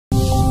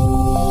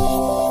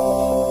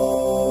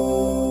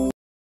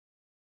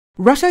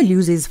Russia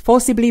uses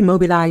forcibly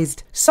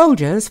mobilized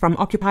soldiers from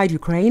occupied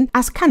Ukraine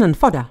as cannon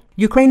fodder.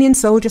 Ukrainian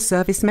soldier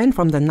servicemen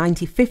from the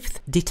 95th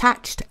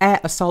Detached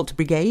Air Assault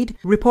Brigade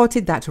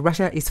reported that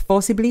Russia is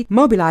forcibly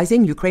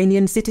mobilizing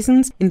Ukrainian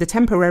citizens in the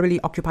temporarily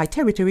occupied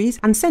territories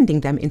and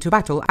sending them into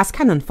battle as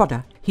cannon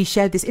fodder. He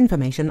shared this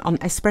information on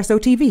Espreso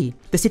TV.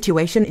 The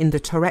situation in the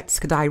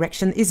Toretsk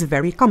direction is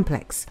very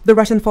complex. The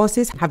Russian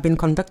forces have been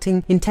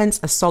conducting intense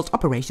assault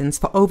operations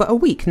for over a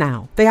week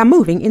now. They are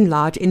moving in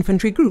large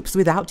infantry groups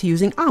without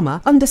using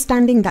armor,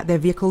 understanding that their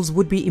vehicles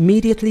would be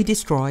immediately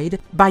destroyed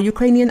by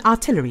Ukrainian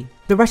artillery.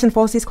 The Russian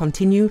forces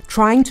continue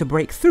trying to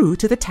break through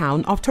to the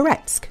town of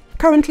Toretsk.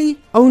 Currently,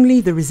 only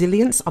the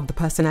resilience of the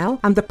personnel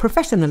and the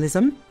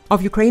professionalism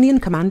of Ukrainian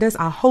commanders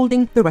are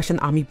holding the Russian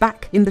army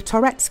back in the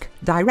Toretsk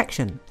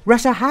direction.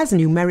 Russia has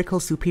numerical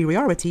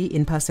superiority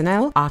in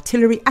personnel,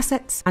 artillery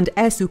assets, and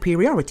air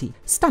superiority,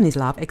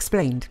 Stanislav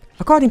explained.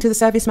 According to the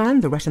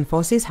serviceman, the Russian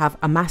forces have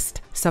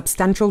amassed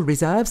substantial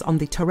reserves on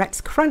the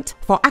Toretsk front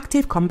for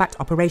active combat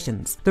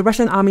operations. The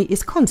Russian army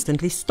is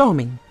constantly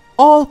storming.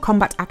 All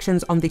combat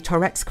actions on the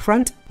Toretsk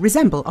front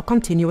resemble a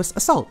continuous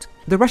assault.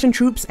 The Russian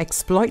troops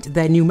exploit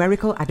their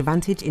numerical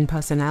advantage in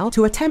personnel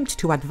to attempt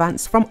to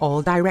advance from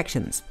all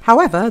directions.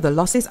 However, the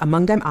losses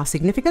among them are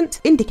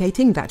significant,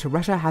 indicating that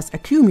Russia has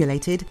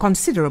accumulated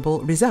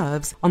considerable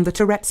reserves on the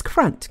Toretsk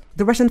front.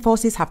 The Russian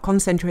forces have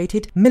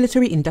concentrated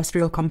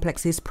military-industrial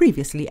complexes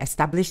previously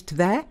established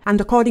there,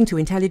 and according to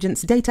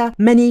intelligence data,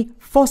 many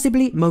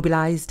forcibly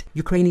mobilized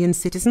Ukrainian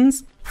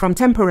citizens from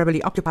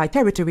temporarily occupied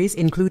territories,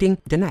 including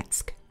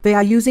Donetsk. They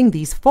are using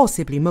these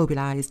forcibly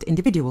mobilized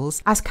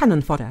individuals as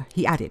cannon fodder,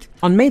 he added.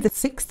 On May the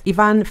 6th,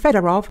 Ivan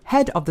Fedorov,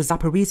 head of the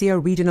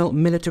Zaporizhia Regional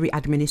Military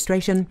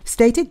Administration,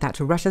 stated that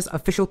Russia's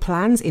official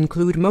plans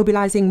include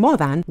mobilizing more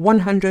than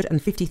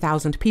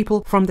 150,000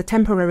 people from the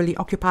temporarily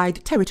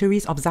occupied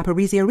territories of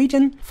Zaporizhia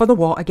region for the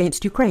war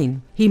against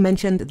Ukraine. He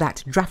mentioned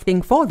that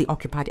drafting for the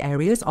occupied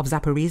areas of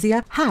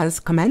Zaporizhia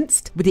has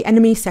commenced, with the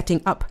enemy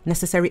setting up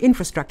necessary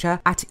infrastructure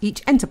at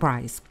each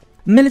enterprise.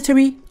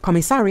 Military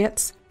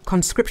commissariats,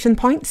 conscription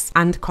points,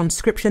 and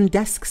conscription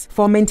desks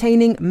for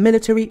maintaining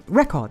military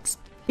records.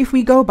 If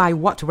we go by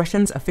what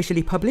Russians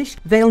officially publish,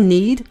 they'll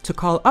need to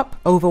call up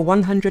over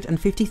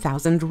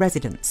 150,000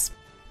 residents.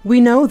 We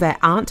know there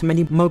aren't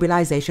many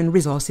mobilization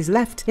resources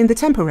left in the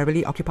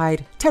temporarily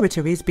occupied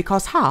territories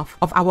because half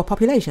of our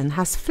population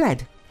has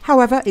fled.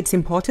 However, it's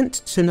important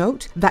to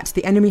note that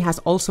the enemy has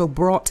also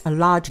brought a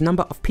large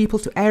number of people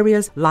to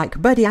areas like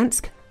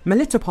Berdyansk,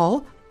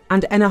 Melitopol,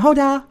 and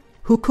Enerhodar,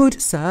 who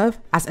could serve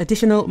as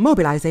additional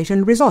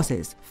mobilization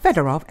resources,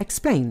 Fedorov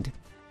explained.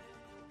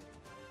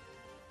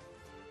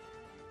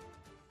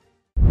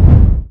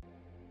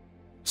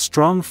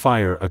 Strong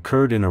fire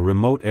occurred in a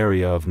remote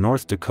area of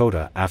North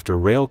Dakota after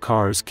rail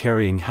cars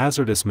carrying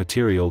hazardous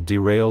material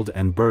derailed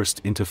and burst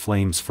into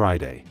flames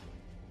Friday.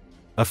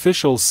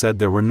 Officials said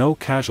there were no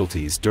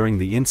casualties during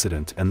the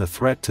incident and the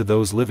threat to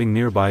those living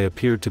nearby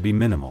appeared to be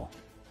minimal.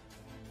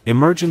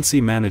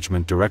 Emergency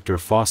Management Director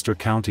Foster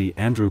County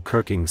Andrew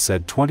Kirking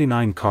said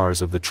 29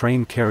 cars of the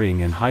train carrying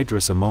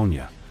anhydrous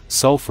ammonia,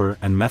 sulfur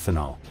and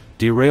methanol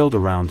derailed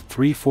around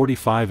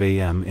 3:45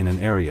 a.m. in an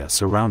area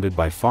surrounded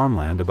by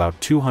farmland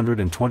about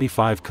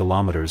 225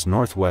 kilometers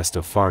northwest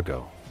of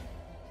Fargo.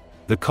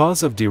 The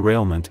cause of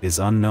derailment is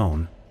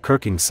unknown,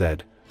 Kirking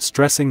said,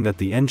 stressing that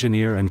the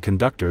engineer and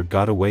conductor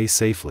got away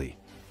safely.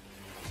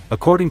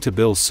 According to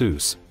Bill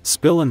Seuss,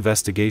 Spill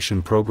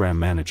Investigation Program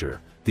Manager,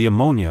 the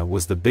ammonia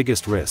was the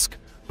biggest risk,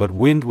 but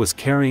wind was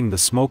carrying the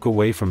smoke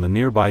away from the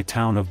nearby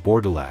town of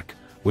Bordelac,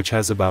 which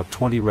has about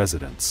 20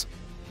 residents.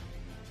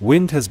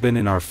 Wind has been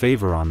in our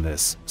favor on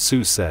this,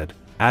 Seuss said,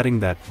 adding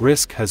that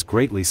risk has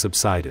greatly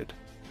subsided.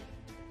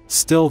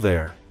 Still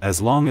there,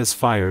 as long as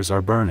fires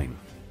are burning.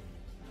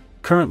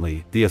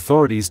 Currently, the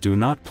authorities do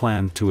not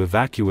plan to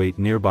evacuate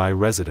nearby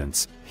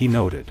residents, he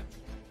noted.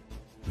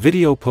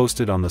 Video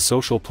posted on the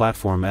social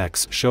platform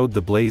X showed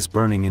the blaze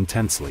burning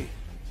intensely.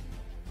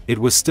 It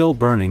was still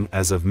burning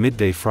as of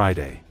midday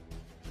Friday.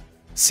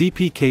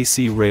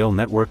 CPKC Rail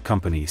Network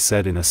Company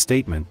said in a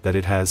statement that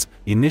it has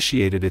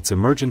initiated its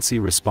emergency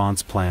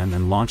response plan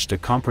and launched a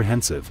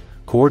comprehensive,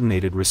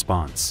 coordinated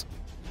response.